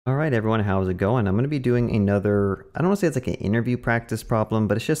All right, everyone, how's it going? I'm going to be doing another, I don't want to say it's like an interview practice problem,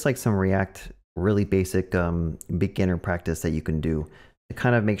 but it's just like some React really basic beginner practice that you can do to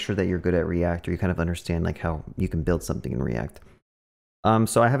kind of make sure that you're good at React, or you kind of understand like how you can build something in React.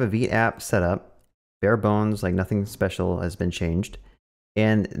 So I have a Vite app set up, bare bones, like nothing special has been changed.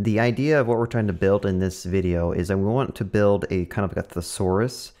 And the idea of what we're trying to build in this video is that we want to build a kind of like a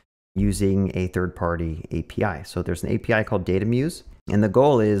thesaurus using a third-party API. So there's an API called DataMuse. And the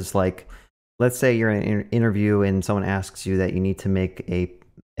goal is, like, let's say you're in an interview and someone asks you that you need to make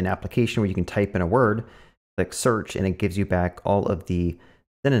an application where you can type in a word, click search, and it gives you back all of the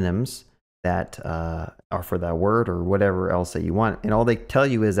synonyms that are for that word or whatever else that you want. And all they tell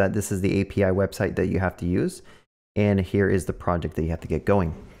you is that this is the API website that you have to use, and here is the project that you have to get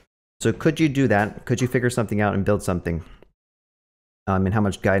going. So could you do that? Could you figure something out and build something? And how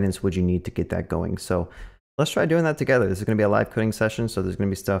much guidance would you need to get that going? So let's try doing that together. This is going to be a live coding session, so there's going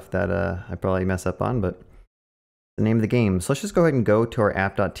to be stuff that I probably mess up on, but the name of the game. So let's just go ahead and go to our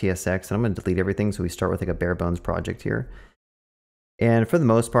app.tsx, and I'm going to delete everything, so we start with like a bare bones project here. And for the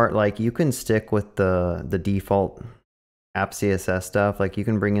most part, like, you can stick with the default app CSS stuff. Like, you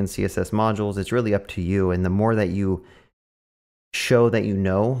can bring in CSS modules. It's really up to you, and the more that you show that you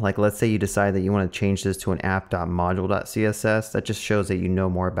know, like let's say you decide that you want to change this to an app.module.css, that just shows that you know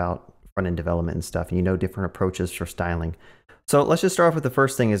more about front-end development and stuff, and you know different approaches for styling. So let's just start off with the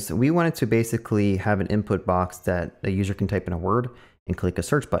first thing is we wanted to basically have an input box that a user can type in a word and click a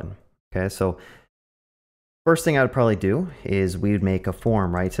search button. Okay, so first thing I would probably do is we would make a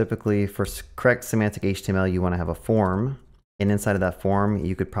form, right? Typically for correct semantic HTML, you want to have a form, and inside of that form,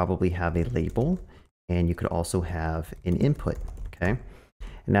 you could probably have a label, and you could also have an input. Okay.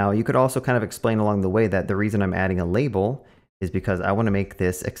 Now you could also kind of explain along the way that the reason I'm adding a label is because I want to make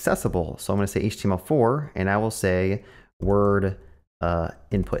this accessible. So I'm going to say HTML4, and I will say word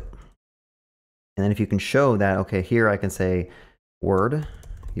input. And then if you can show that, okay, here I can say word,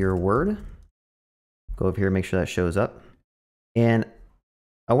 your word. Go over here, make sure that shows up. And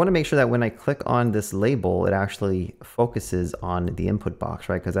I want to make sure that when I click on this label, it actually focuses on the input box,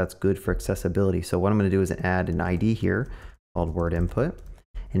 right? Because that's good for accessibility. So what I'm going to do is add an ID here called word input.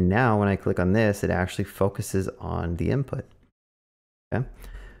 And now when I click on this, it actually focuses on the input. Okay.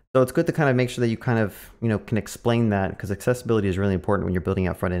 So it's good to kind of make sure that you kind of, can explain that, because accessibility is really important when you're building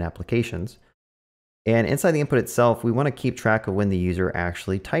out front-end applications. And inside the input itself, we want to keep track of when the user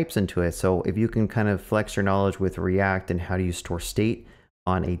actually types into it. So if you can kind of flex your knowledge with React and how do you store state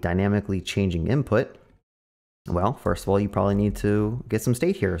on a dynamically changing input, well, first of all, you probably need to get some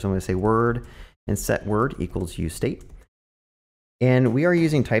state here. So I'm going to say word and set word equals use state. And we are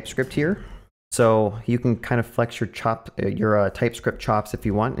using TypeScript here. So you can kind of flex your TypeScript chops if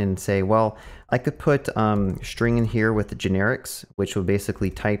you want and say, well, I could put string in here with the generics, which will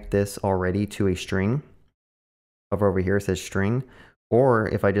basically type this already to a string. Over here it says string. Or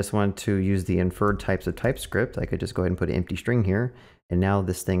if I just want to use the inferred types of TypeScript, I could just go ahead and put an empty string here. And now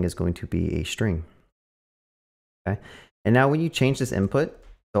this thing is going to be a string. Okay. And now when you change this input,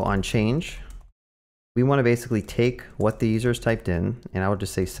 so on change, we want to basically take what the user's typed in, and I would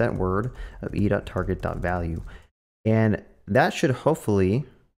just say set word of e.target.value. And that should hopefully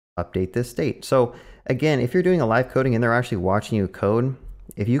update this state. So again, if you're doing a live coding and they're actually watching you code,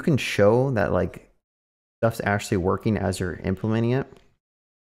 if you can show that like stuff's actually working as you're implementing it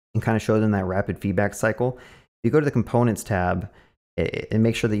and kind of show them that rapid feedback cycle, if you go to the components tab and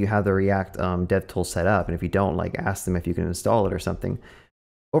make sure that you have the React dev tool set up. And if you don't, like, ask them if you can install it or something.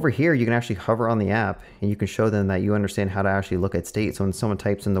 Over here, you can actually hover on the app and you can show them that you understand how to actually look at state. So when someone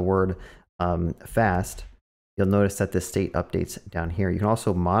types in the word fast, you'll notice that the state updates down here. You can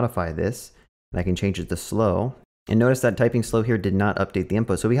also modify this, and I can change it to slow. And notice that typing slow here did not update the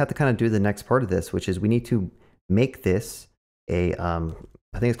input. So we have to kind of do the next part of this, which is we need to make this a,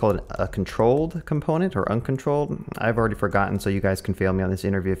 I think it's called a controlled component or uncontrolled. I've already forgotten, so you guys can fail me on this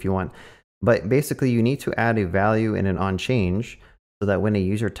interview if you want. But basically, you need to add a value and an onChange, so that when a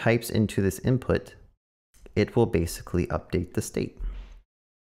user types into this input, it will basically update the state.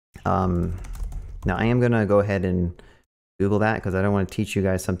 Now I am going to go ahead and Google that because I don't want to teach you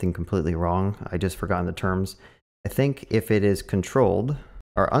guys something completely wrong. I just forgotten the terms. I think if it is controlled,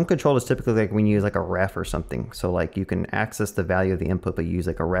 or uncontrolled is typically like when you use like a ref or something. So like you can access the value of the input, but you use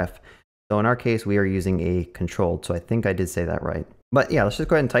like a ref. So in our case, we are using a controlled. So I think I did say that right. But yeah, let's just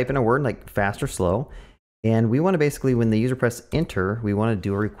go ahead and type in a word like fast or slow. And we want to basically, when the user press enter, we want to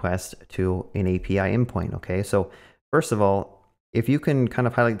do a request to an API endpoint. Okay, so first of all, if you can kind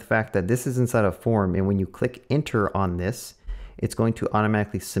of highlight the fact that this is inside a form, and when you click enter on this, it's going to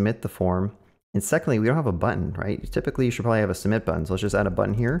automatically submit the form And secondly, we don't have a button, right? Typically, you should probably have a submit button. So let's just add a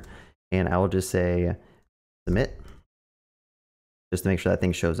button here, and I will just say submit, just to make sure that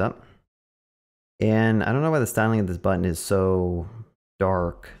thing shows up. And I don't know why the styling of this button is so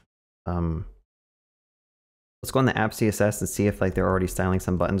dark. Let's go on the app CSS and see if like they're already styling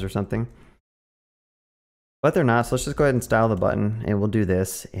some buttons or something. But they're not, so let's just go ahead and style the button, and we'll do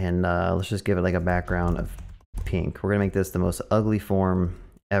this, and let's just give it like a background of pink. We're gonna make this the most ugly form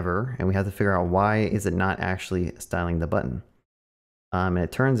ever, and we have to figure out why is it not actually styling the button. And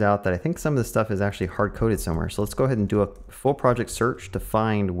it turns out that I think some of this stuff is actually hard-coded somewhere. So let's go ahead and do a full project search to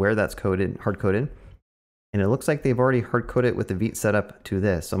find where that's hard-coded. And it looks like they've already hard-coded with the Vite setup to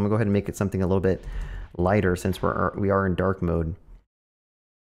this. So I'm gonna go ahead and make it something a little bit lighter since we are in dark mode.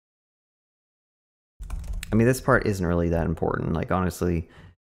 I mean, this part isn't really that important. Like, honestly,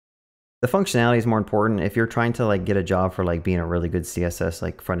 the functionality is more important. If you're trying to like get a job for like being a really good CSS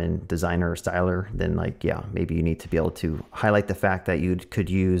like front-end designer or styler, then like, yeah, maybe you need to be able to highlight the fact that you could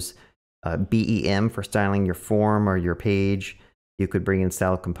use BEM for styling your form or your page. You could bring in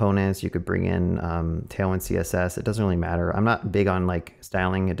style components. You could bring in tailwind CSS. It doesn't really matter. I'm not big on like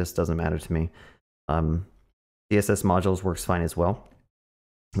styling. It just doesn't matter to me. CSS modules works fine as well,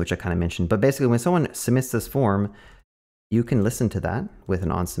 which I kind of mentioned. But basically, when someone submits this form, you can listen to that with an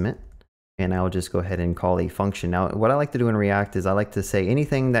onSubmit. And I'll just go ahead and call a function. Now, what I like to do in React is I like to say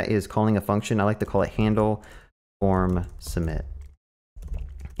anything that is calling a function, I like to call it handle form submit.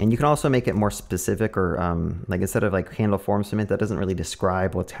 And you can also make it more specific, or like instead of like handle form submit, that doesn't really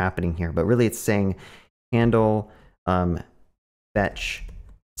describe what's happening here. But really it's saying handle fetch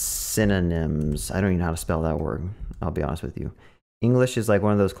synonyms. I don't even know how to spell that word, I'll be honest with you. English is like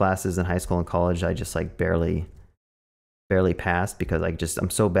one of those classes in high school and college I just like barely passed, because I'm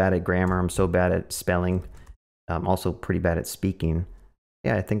so bad at grammar, I'm so bad at spelling, I'm also pretty bad at speaking.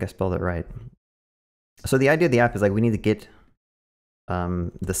 Yeah, I think I spelled it right. So the idea of the app is like we need to get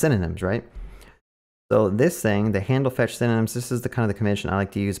the synonyms, right? So this thing, the handle fetch synonyms, this is the kind of the convention I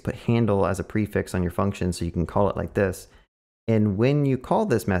like to use. Put handle as a prefix on your function so you can call it like this. And when you call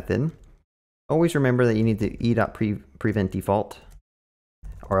this method, always remember that you need to e.prevent default,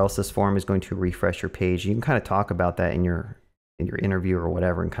 or else this form is going to refresh your page. You can kind of talk about that in your interview or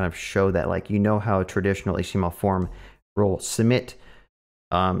whatever, and kind of show that like you know how a traditional HTML form will submit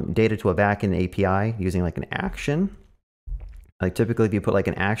data to a backend API using like an action. Like typically if you put like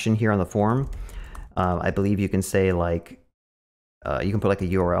an action here on the form, I believe you can say like, you can put like a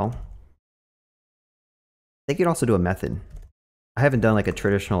URL. I think you'd also do a method. I haven't done like a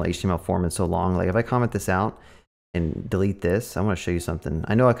traditional HTML form in so long. Like if I comment this out and delete this, I want to show you something.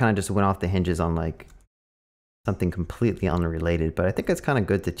 I know I kind of just went off the hinges on like something completely unrelated, but I think it's kind of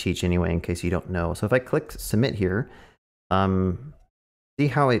good to teach anyway in case you don't know. So if I click submit here, see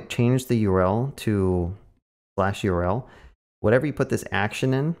how it changed the URL to /URL? Whatever you put this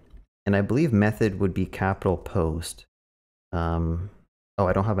action in, and I believe method would be capital post. Oh,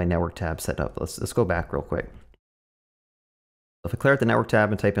 I don't have my network tab set up. Let's go back real quick. So if I clear out the network tab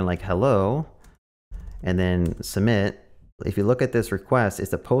and type in like hello, and then submit, if you look at this request,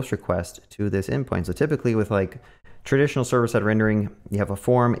 it's a post request to this endpoint. So typically with like traditional server-side rendering, you have a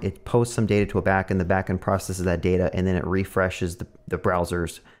form, it posts some data to a backend, the backend processes that data, and then it refreshes the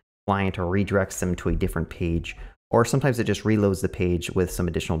browser's client or redirects them to a different page. Or sometimes it just reloads the page with some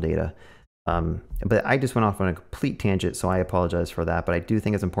additional data. But I just went off on a complete tangent, so I apologize for that. But I do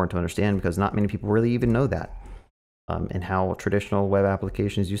think it's important to understand because not many people really even know that and how traditional web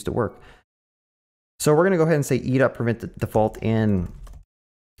applications used to work. So we're going to go ahead and say e.prevent default, and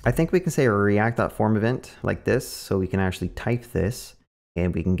I think we can say a react.form event like this, so we can actually type this,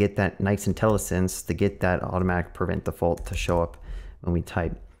 and we can get that nice IntelliSense to get that automatic prevent default to show up when we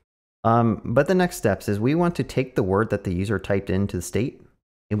type. But the next steps is we want to take the word that the user typed into the state,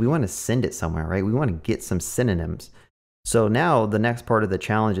 and we want to send it somewhere, right? We want to get some synonyms. So now the next part of the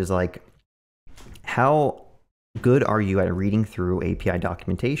challenge is like, how good are you at reading through API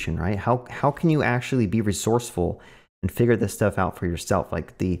documentation, right? How can you actually be resourceful and figure this stuff out for yourself?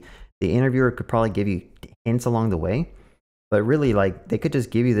 Like the interviewer could probably give you hints along the way, but really like they could just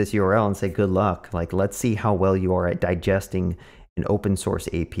give you this URL and say, good luck. Like, let's see how well you are at digesting an open source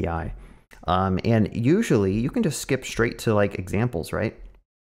API. And usually you can just skip straight to like examples, right?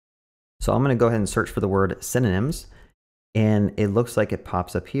 So I'm going to go ahead and search for the word synonyms, and it looks like it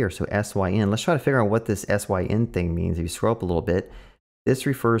pops up here. So SYN, let's try to figure out what this SYN thing means. If you scroll up a little bit, this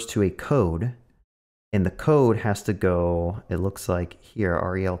refers to a code, and the code has to go, it looks like here,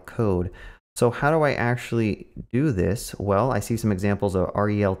 REL code. So how do I actually do this? Well, I see some examples of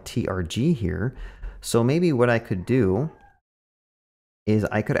REL TRG here. So maybe what I could do is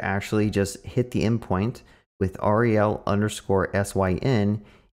I could actually just hit the endpoint with rel_syn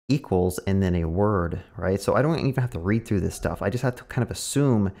equals and then a word, right? So I don't even have to read through this stuff. I just have to kind of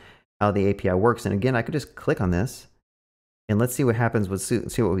assume how the API works. And again, I could just click on this and let's see what happens with,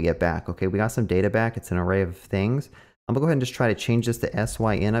 see what we get back. Okay, we got some data back. It's an array of things. I'm gonna go ahead and just try to change this to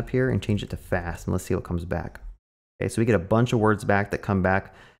syn up here and change it to fast, and let's see what comes back. Okay, so we get a bunch of words back that come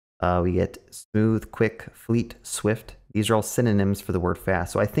back. We get smooth, quick, fleet, swift. These are all synonyms for the word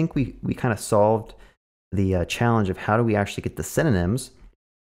fast. So I think we kind of solved the challenge of how do we actually get the synonyms.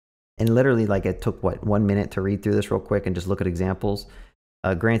 And literally, like, it took, what, 1 minute to read through this real quick and just look at examples.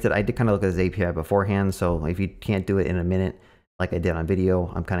 Granted, I did kind of look at this API beforehand, so if you can't do it in a minute, like I did on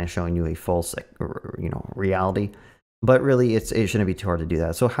video, I'm kind of showing you a false, reality. But really, it shouldn't be too hard to do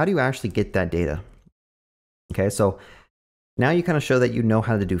that. So how do you actually get that data? Okay, so now you kind of show that you know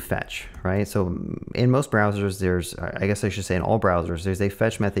how to do fetch, right? So in most browsers, there's, I guess I should say in all browsers, there's a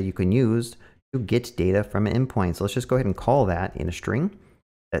fetch method you can use to get data from an endpoint. So let's just go ahead and call that in a string,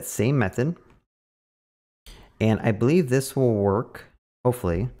 that same method. And I believe this will work,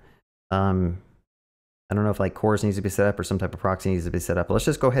 hopefully. I don't know if like CORS needs to be set up or some type of proxy needs to be set up. But let's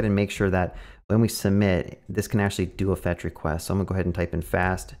just go ahead and make sure that when we submit, this can actually do a fetch request. So I'm gonna go ahead and type in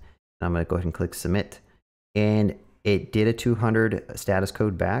fast, and I'm gonna go ahead and click submit. And it did a 200 status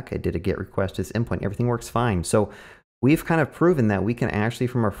code back. It did a GET request to this endpoint. Everything works fine. So we've kind of proven that we can actually,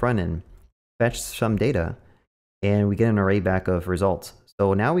 from our front end, fetch some data, and we get an array back of results.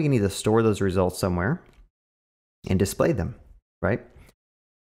 So now we need to store those results somewhere and display them, right?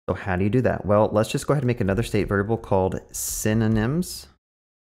 So how do you do that? Well, let's just go ahead and make another state variable called synonyms.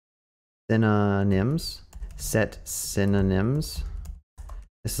 Set synonyms.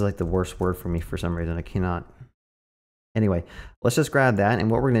 This is like the worst word for me for some reason. I cannot. Anyway, let's just grab that. And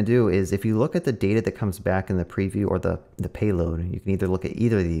what we're going to do is, if you look at the data that comes back in the preview or the payload, you can either look at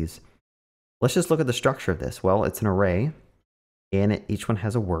either of these. Let's just look at the structure of this. Well, it's an array, and each one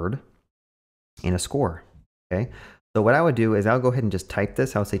has a word and a score. Okay. So what I would do is I'll go ahead and just type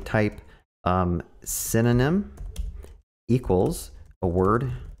this. I would say type synonym equals a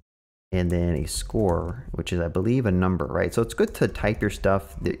word and then a score, which is, I believe, a number, right? So it's good to type your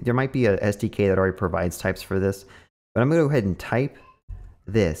stuff. There might be a SDK that already provides types for this, but I'm going to go ahead and type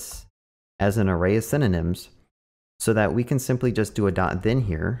this as an array of synonyms so that we can simply just do a dot then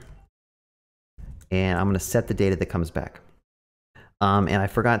here. And I'm going to set the data that comes back. And I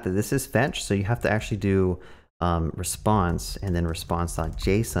forgot that this is fetch, so you have to actually do response and then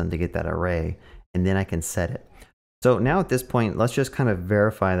response.json to get that array, and then I can set it. So now at this point, let's just kind of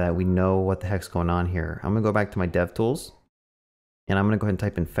verify that we know what the heck's going on here. I'm gonna go back to my DevTools, and I'm gonna go ahead and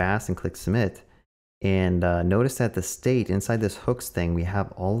type in fast and click submit. And notice that the state inside this hooks thing, we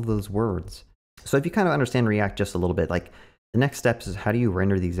have all of those words. So if you kind of understand React just a little bit, like the next steps is how do you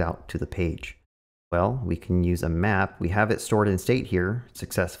render these out to the page? Well, we can use a map. We have it stored in state here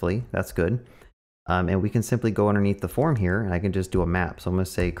successfully. That's good. And we can simply go underneath the form here, and I can just do a map. So I'm going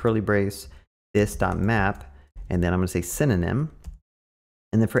to say curly brace this.map, and then I'm going to say synonym.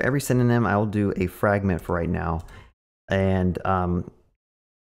 And then for every synonym, I will do a fragment for right now. And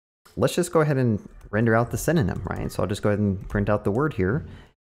let's just go ahead and render out the synonym, right? So I'll just go ahead and print out the word here.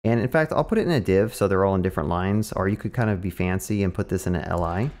 And in fact, I'll put it in a div so they're all in different lines, or you could kind of be fancy and put this in an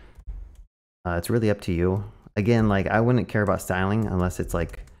li. It's really up to you. Again, like, I wouldn't care about styling unless it's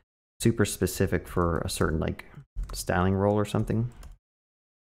like super specific for a certain like styling role or something.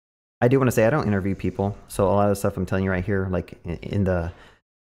 I do want to say I don't interview people, so a lot of the stuff I'm telling you right here, like in the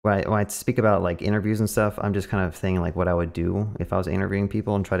when I speak about like interviews and stuff, I'm just kind of saying like what I would do if I was interviewing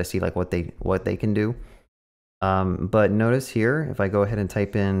people and try to see like what they can do. But notice here, if I go ahead and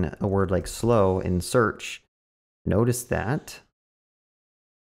type in a word like slow in search, notice that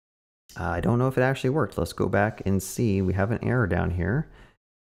I don't know if it actually worked. Let's go back and see. We have an error down here.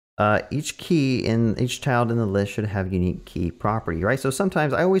 Each child in the list should have unique key property, right? So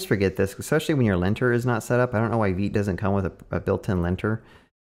sometimes I always forget this, especially when your linter is not set up. I don't know why Vite doesn't come with a built-in linter,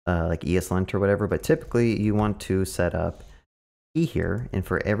 like eslint or whatever, but typically you want to set up key here, and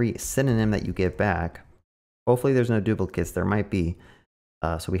for every synonym that you give back, hopefully there's no duplicates. There might be,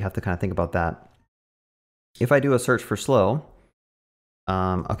 so we have to kind of think about that. If I do a search for slow,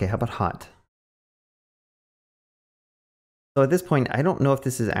 okay, how about hot? So at this point, I don't know if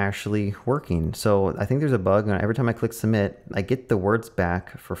this is actually working. So I think there's a bug, and every time I click submit, I get the words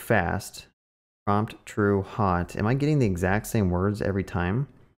back for fast, prompt, true, hot. Am I getting the exact same words every time?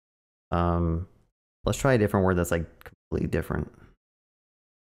 Let's try a different word that's like completely different.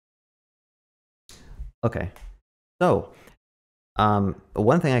 Okay, so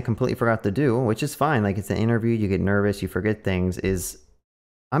one thing I completely forgot to do, which is fine, like it's an interview, you get nervous, you forget things, is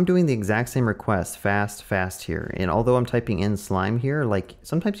I'm doing the exact same request, fast here. And although I'm typing in slime here, like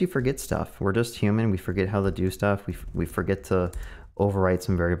sometimes you forget stuff. We're just human. We forget how to do stuff. We forget to overwrite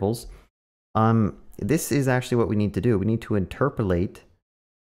some variables. This is actually what we need to do. We need to interpolate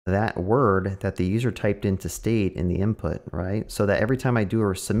that word that the user typed into state in the input, right? So that every time I do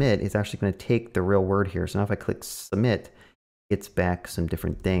a submit, it's actually going to take the real word here. So now if I click submit, it's back some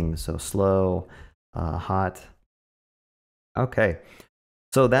different things. So slow, hot. Okay.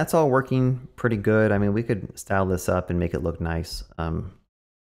 So that's all working pretty good. I mean, we could style this up and make it look nice. But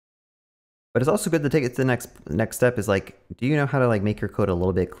it's also good to take it to the next step is like, do you know how to like make your code a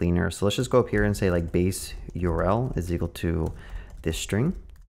little bit cleaner? So let's just go up here and say like base URL is equal to this string.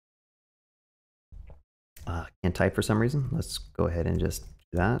 Can't type for some reason. Let's go ahead and just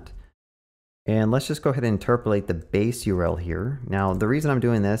do that. And let's just go ahead and interpolate the base URL here. Now, the reason I'm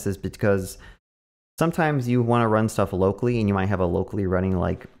doing this is because sometimes you want to run stuff locally and you might have a locally running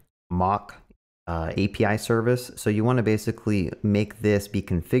like mock API service. So you want to basically make this be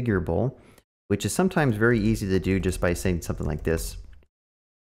configurable, which is sometimes very easy to do just by saying something like this.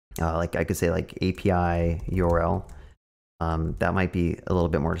 Like I could say like API URL. That might be a little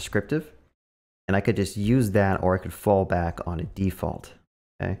bit more descriptive. And I could just use that, or I could fall back on a default.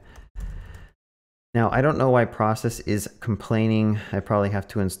 Okay. Now, I don't know why process is complaining. I probably have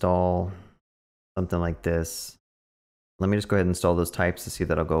to install something like this. Let me just go ahead and install those types to see if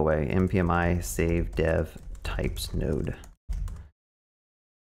that'll go away. npmi save dev types node.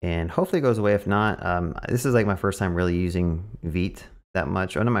 And hopefully it goes away. If not, this is like my first time really using Vite that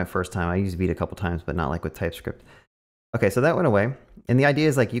much. Or not my first time. I used Vite a couple times, but not like with TypeScript. Okay, so that went away. And the idea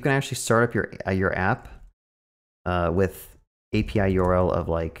is like you can actually start up your app with API URL of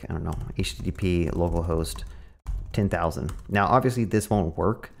like, I don't know, HTTP localhost 10,000. Now, obviously this won't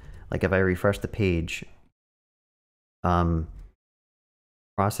work. Like if I refresh the page,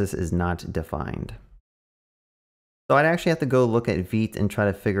 process is not defined. So I'd actually have to go look at Vite and try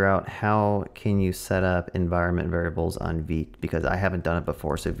to figure out how can you set up environment variables on Vite, because I haven't done it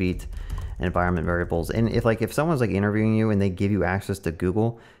before. So Vite environment variables. And if someone's like interviewing you and they give you access to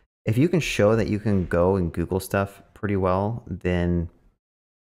Google, if you can show that you can go and Google stuff pretty well, then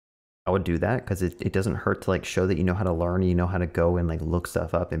I would do that, because it doesn't hurt to like show that you know how to learn, you know how to go and like look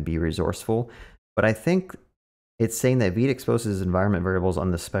stuff up and be resourceful. But I think it's saying that Vite exposes environment variables on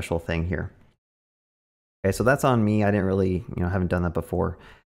this special thing here. Okay, so that's on me. I didn't really, haven't done that before.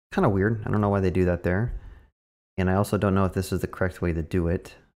 Kind of weird. I don't know why they do that there. And I also don't know if this is the correct way to do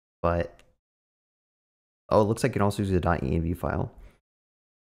it, but oh, it looks like you can also use a .env file.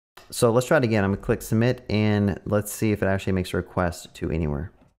 So let's try it again. I'm gonna click submit and let's see if it actually makes a request to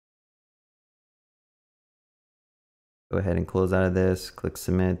anywhere. Go ahead and close out of this, click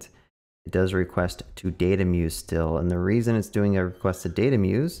submit. It does a request to datamuse still. And the reason it's doing a request to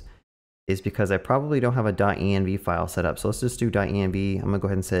datamuse is because I probably don't have a .env file set up. So let's just do .env. I'm gonna go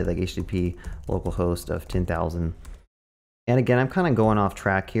ahead and say like HTTP localhost of 10,000. And again, I'm kind of going off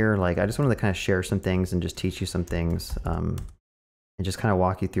track here. Like I just wanted to kind of share some things and just teach you some things, and just kind of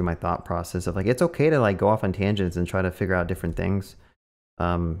walk you through my thought process of like, it's okay to like go off on tangents and try to figure out different things,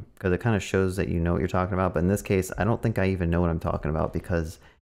 because it kind of shows that you know what you're talking about. But in this case, I don't think I even know what I'm talking about, because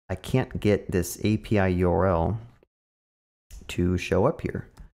I can't get this API URL to show up here.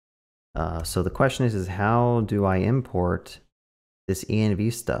 So the question is how do I import this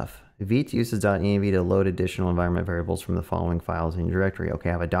env stuff? Vite uses .env to load additional environment variables from the following files in your directory. Okay,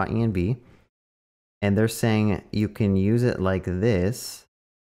 I have a .env, and they're saying you can use it like this.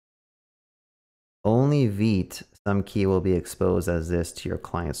 Only Vite, some key will be exposed as this to your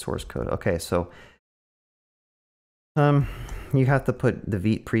client source code. Okay, so you have to put the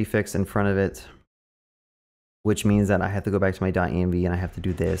Vite prefix in front of it, which means that I have to go back to my .env and I have to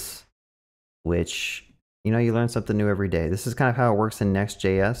do this, which, you learn something new every day. This is kind of how it works in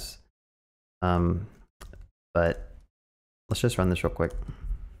Next.js. But let's just run this real quick.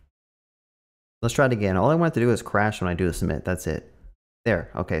 Let's try it again. All I want to do is crash when I do the submit. That's it.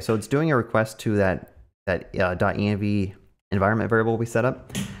 There. Okay. So it's doing a request to that .env environment variable we set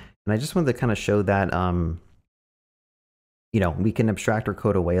up. And I just wanted to kind of show that, we can abstract our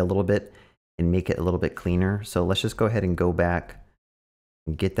code away a little bit and make it a little bit cleaner. So let's just go ahead and go back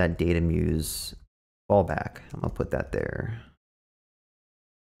and get that datamuse fallback. I'm going to put that there.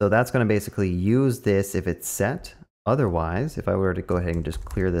 So that's going to basically use this if it's set. Otherwise, if I were to go ahead and just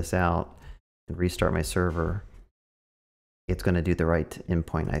clear this out and restart my server, it's going to do the right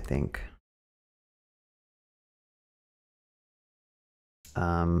endpoint, I think.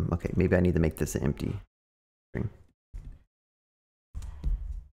 Okay, maybe I need to make this an empty string.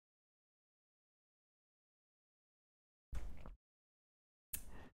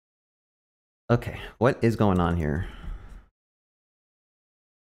 Okay, what is going on here?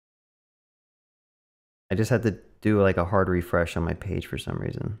 I just had to do like a hard refresh on my page for some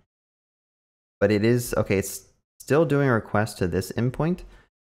reason. But it is, okay, it's still doing a request to this endpoint,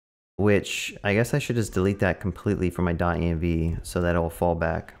 which I guess I should just delete that completely from my .env so that it'll fall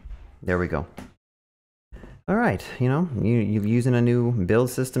back. There we go. All right, you know, you're using a new build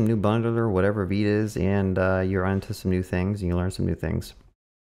system, new bundler, whatever Vite is, and you're onto some new things, and you learn some new things.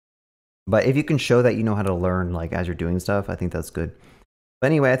 But if you can show that you know how to learn, like, as you're doing stuff, I think that's good. But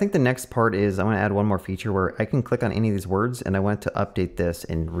anyway, I think the next part is I want to add one more feature where I can click on any of these words, and I want to update this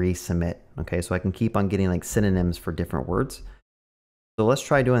and resubmit, okay? So I can keep on getting, like, synonyms for different words. So let's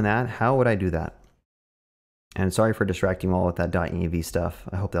try doing that. How would I do that? And sorry for distracting you all with that .env stuff.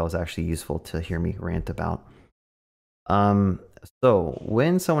 I hope that was actually useful to hear me rant about. So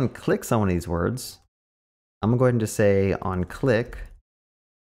when someone clicks on one of these words, I'm gonna go ahead and just say on click,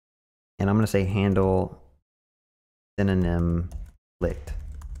 and I'm gonna say handle synonym clicked,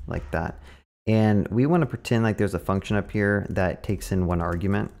 like that. And we want to pretend like there's a function up here that takes in one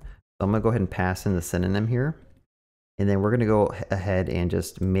argument. So I'm gonna go ahead and pass in the synonym here. And then we're gonna go ahead and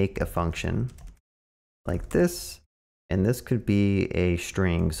just make a function like this. And this could be a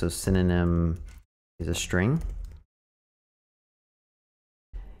string. So synonym is a string.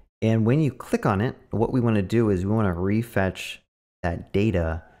 And when you click on it, what we want to do is we want to refetch that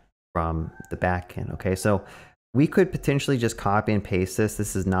data from the backend. Okay, so we could potentially just copy and paste this.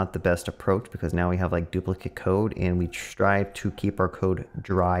 This is not the best approach because now we have like duplicate code, and we strive to keep our code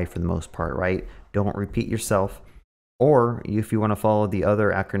dry for the most part, right? Don't repeat yourself. Or if you want to follow the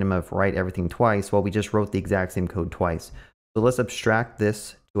other acronym of write everything twice, well, we just wrote the exact same code twice. So let's abstract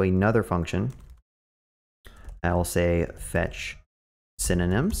this to another function. I'll say fetch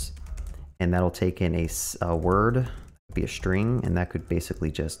synonyms, and that'll take in a word, be a string, and that could basically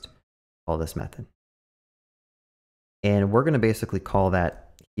just call this method. And we're going to basically call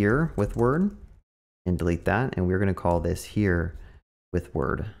that here with word and delete that, and we're going to call this here with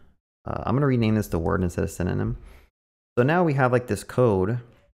word. I'm going to rename this to word instead of synonym. So now we have like this code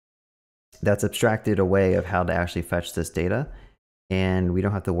that's abstracted away of how to actually fetch this data, and we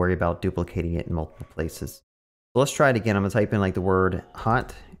don't have to worry about duplicating it in multiple places. So let's try it again. I'm gonna type in like the word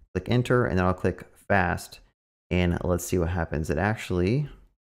hot, click enter, and then I'll click fast, and let's see what happens. It actually,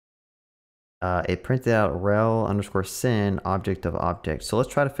 it printed out rel underscore syn object of object. So let's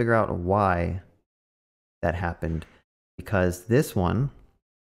try to figure out why that happened, because this one,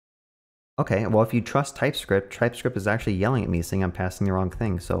 okay, well, if you trust TypeScript, TypeScript is actually yelling at me saying I'm passing the wrong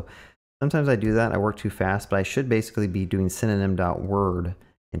thing. So sometimes I do that, I work too fast, but I should basically be doing synonym.word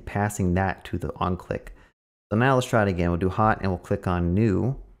and passing that to the onClick. So now let's try it again. We'll do hot and we'll click on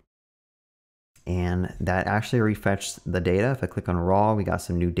new. And that actually refetched the data. If I click on raw, we got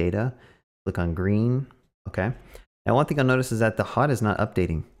some new data. Click on green, okay. Now one thing I'll notice is that the hot is not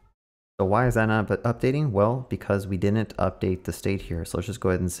updating. So why is that not updating? Well, because we didn't update the state here. So let's just go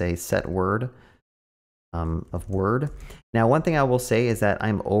ahead and say set word of word. Now, one thing I will say is that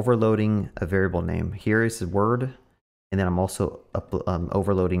I'm overloading a variable name. Here is word, and then I'm also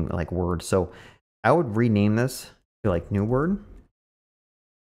overloading like word. So I would rename this to like new word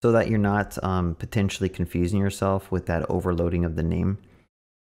so that you're not potentially confusing yourself with that overloading of the name.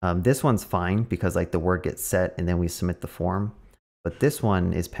 This one's fine because like the word gets set and then we submit the form. But this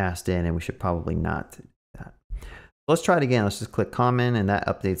one is passed in, and we should probably not do that. So let's try it again. Let's just click common, and that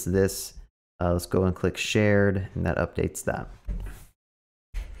updates this. Let's go and click shared, and that updates that.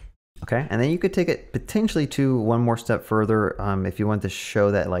 Okay, and then you could take it potentially to one more step further if you want to show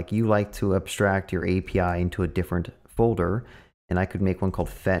that like you like to abstract your API into a different folder. And I could make one called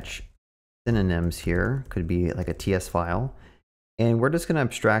fetch synonyms here. Could be like a TS file. And we're just going to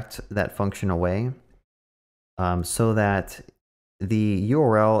abstract that function away so that the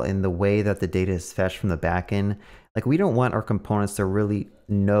URL and the way that the data is fetched from the backend, like we don't want our components to really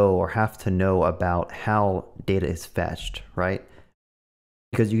know or have to know about how data is fetched, right?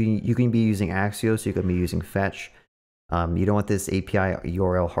 Because you can be using Axios, you can be using fetch. You don't want this API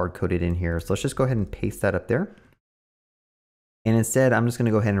URL hard-coded in here. So let's just go ahead and paste that up there. And instead, I'm just going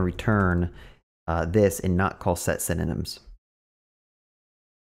to go ahead and return this and not call set synonyms.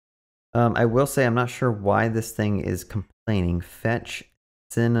 I will say I'm not sure why this thing is complaining. Fetch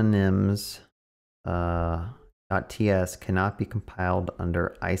synonyms .ts cannot be compiled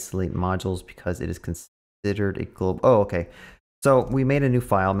under isolate modules because it is considered a global. Oh, okay. So we made a new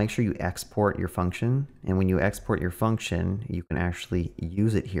file. Make sure you export your function. And when you export your function, you can actually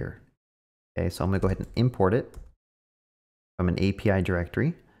use it here. Okay, so I'm going to go ahead and import it from an API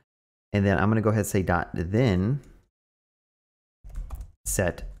directory. And then I'm going to go ahead and say .then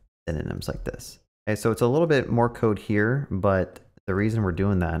set synonyms like this. Okay, so it's a little bit more code here, but the reason we're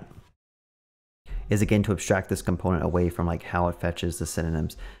doing that is again to abstract this component away from like how it fetches the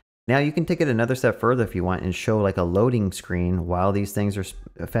synonyms. Now you can take it another step further if you want and show like a loading screen while these things are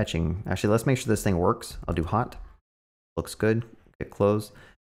fetching. Actually, let's make sure this thing works. I'll do hot. Looks good. Hit close.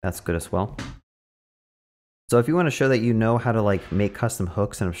 That's good as well. So if you want to show that you know how to like make custom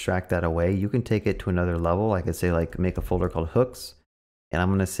hooks and abstract that away, you can take it to another level. I could say like make a folder called hooks, and I'm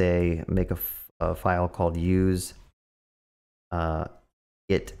going to say make a file called use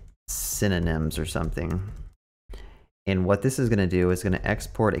Git synonyms or something. And what this is going to do is going to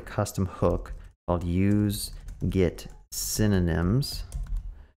export a custom hook called use Git synonyms,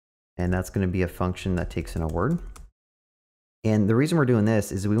 and that's going to be a function that takes in a word. And the reason we're doing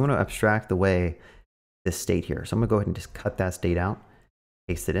this is we want to abstract away this state here. So I'm gonna go ahead and just cut that state out,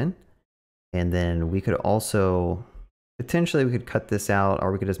 paste it in, and then we could also potentially we could cut this out,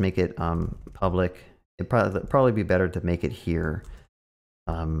 or we could just make it public. It'd probably be better to make it here.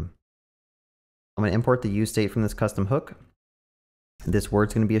 I'm gonna import the use state from this custom hook. This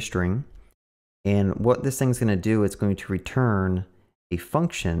word's gonna be a string, and what this thing's gonna do, it's going to return a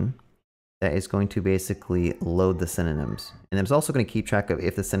function that is going to basically load the synonyms. And it's also going to keep track of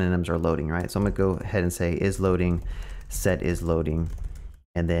if the synonyms are loading, right? So I'm going to go ahead and say is loading, set is loading,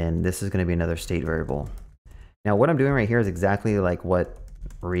 and then this is going to be another state variable. Now what I'm doing right here is exactly like what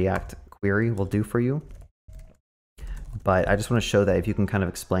React Query will do for you. But I just want to show that if you can kind of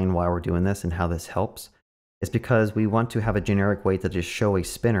explain why we're doing this and how this helps, it's because we want to have a generic way to just show a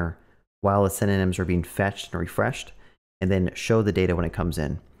spinner while the synonyms are being fetched and refreshed, and then show the data when it comes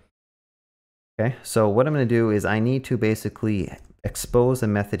in. Okay, so what I'm going to do is I need to basically expose a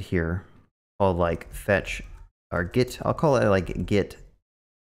method here called like fetch or get, I'll call it like get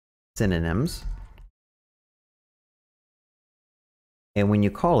synonyms. And when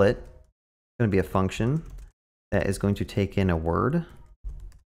you call it, it's going to be a function that is going to take in a word.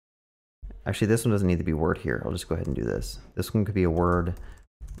 Actually, this one doesn't need to be word here. I'll just go ahead and do this. This one could be a word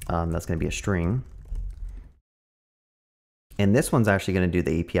that's going to be a string. And this one's actually going to do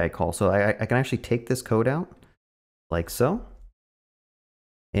the API call. So I can actually take this code out like so.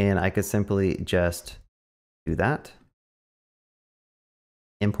 And I could simply just do that.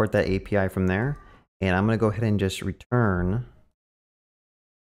 Import that API from there. And I'm going to go ahead and just return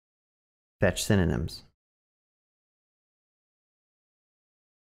fetch synonyms.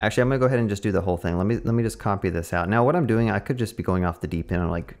 Actually, I'm going to go ahead and just do the whole thing. Let me just copy this out. Now what I'm doing, I could just be going off the deep end and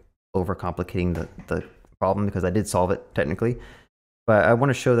like overcomplicating the problem, because I did solve it technically, but I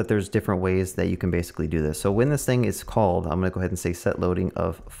want to show that there's different ways that you can basically do this. So when this thing is called, I'm going to go ahead and say set loading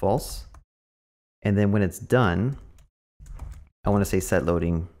of false, and then when it's done, I want to say set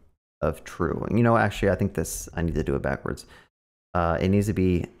loading of true. And you know, actually I think this, I need to do it backwards. It needs to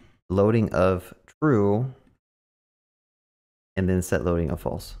be loading of true and then set loading of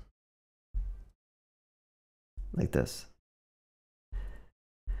false, like this.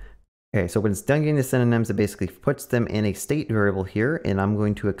 Okay, so when it's done getting the synonyms, it basically puts them in a state variable here, and I'm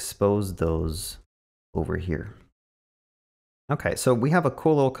going to expose those over here. Okay, so we have a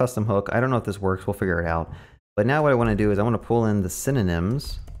cool little custom hook. I don't know if this works, we'll figure it out. But now what I want to do is I want to pull in the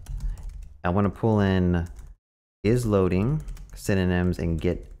synonyms. I want to pull in is loading, synonyms, and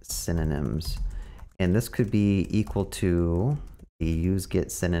get synonyms. And this could be equal to the use get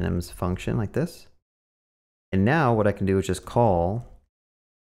synonyms function like this. And now what I can do is just call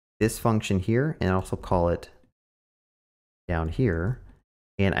this function here and also call it down here.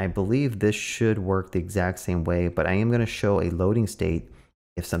 And I believe this should work the exact same way, but I am going to show a loading state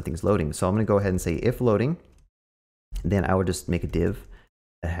if something's loading. So I'm going to go ahead and say if loading, then I would just make a div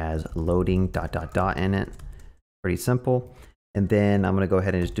that has loading ... in it. Pretty simple. And then I'm going to go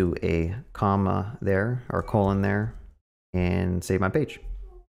ahead and just do a comma there or colon there and save my page.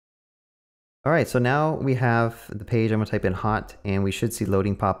 All right, so now we have the page. I'm gonna type in hot and we should see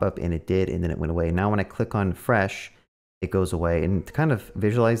loading pop up, and it did, and then it went away. Now when I click on fresh, it goes away. And to kind of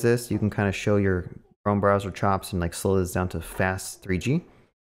visualize this, you can kind of show your Chrome browser chops and like slow this down to fast 3G.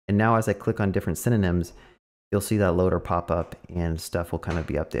 And now as I click on different synonyms, you'll see that loader pop up and stuff will kind of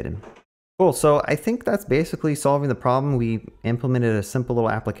be updated. Cool, so I think that's basically solving the problem. We implemented a simple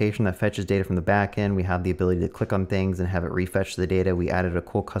little application that fetches data from the back end. We have the ability to click on things and have it refetch the data. We added a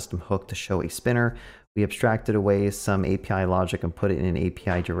cool custom hook to show a spinner. We abstracted away some API logic and put it in an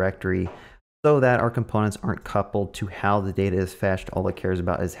API directory so that our components aren't coupled to how the data is fetched. All it cares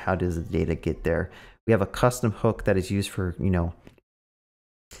about is how does the data get there. We have a custom hook that is used for,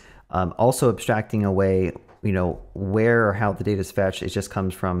 also abstracting away, where or how the data is fetched. It just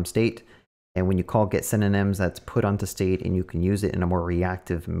comes from state. And when you call get synonyms, that's put onto state and you can use it in a more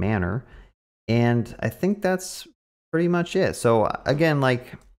reactive manner. And I think that's pretty much it. So again,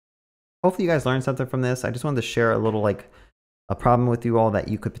 like, hopefully you guys learned something from this. I just wanted to share a little like a problem with you all that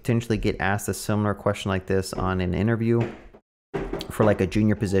you could potentially get asked a similar question like this on an interview for like a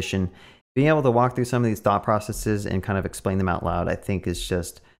junior position. Being able to walk through some of these thought processes and kind of explain them out loud, I think is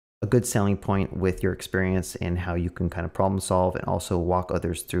just a good selling point with your experience and how you can kind of problem solve and also walk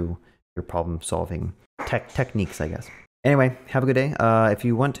others through your problem solving techniques, I guess. Anyway, have a good day. If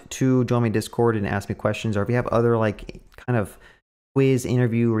you want to join my Discord and ask me questions, or if you have other like kind of quiz,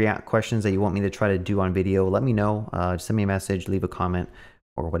 interview, React questions that you want me to try to do on video, let me know. Just send me a message, leave a comment,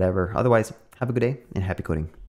 or whatever. Otherwise, have a good day and happy coding.